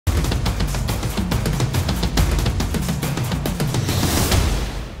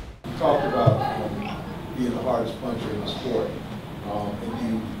hardest puncher in the sport.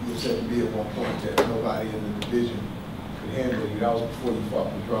 And you said to me at one point that nobody in the division could handle you. That was before you fought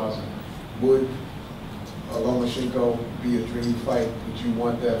Pedraza. Would Lomachenko be a dream fight? Would you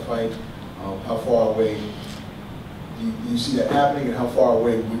want that fight? How far away do you see that happening, and how far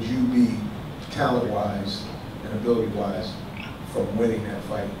away would you be talent-wise and ability-wise from winning that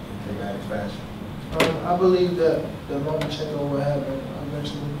fight in dramatic fashion? I believe that Lomachenko will happen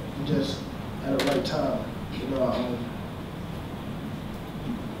eventually, just at the right time. You know,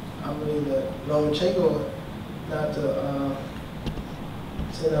 I believe that Lomachenko, not to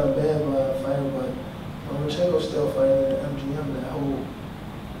say not a bad fighter, but Lomachenko's still fighting at MGM that whole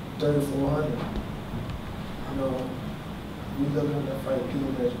 3,400. You know, we looking to fight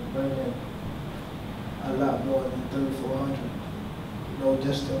people that's bringing a lot more than 3,400. You know,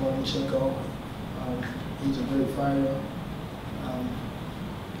 just to Lomachenko. He's a great fighter.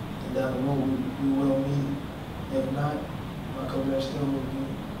 And down the road, we will meet. If not, my career still will be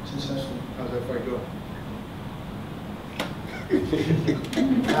successful. How's that fight go?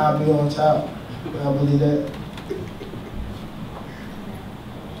 I'll be on top. I believe that.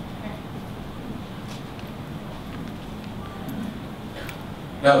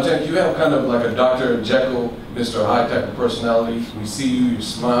 Now, Tank, you have kind of like a Dr. Jekyll, Mr. Hyde type of personality. We see you, you're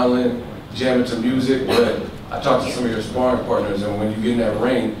smiling, jamming to music, but I talked to some of your sparring partners, and when you get in that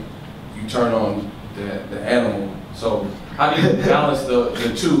ring, you turn on the animal. So how do you balance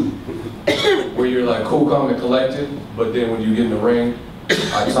the two, where you're like cool, calm, and collected, but then when you get in the ring,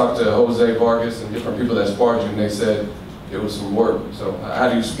 I talked to Jose Vargas and different people that sparred you, and they said it was some work. So how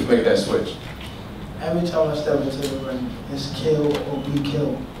do you make that switch? Every time I step into the ring, it's kill or be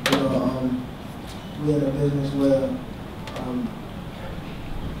killed. You know, we're in a business where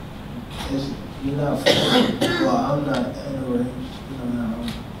you're not fighting, well, I'm not in the ring. You know,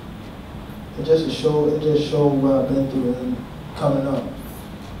 it just shows what I've been through and coming up.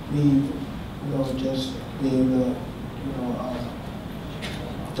 Me, you know, just being able to, you know,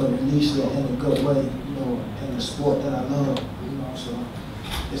 to release it in a good way, you know, in the sport that I love, you know, so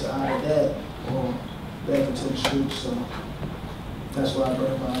it's out of that or back into the streets, so that's why I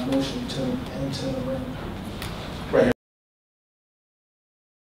bring my emotion into the ring.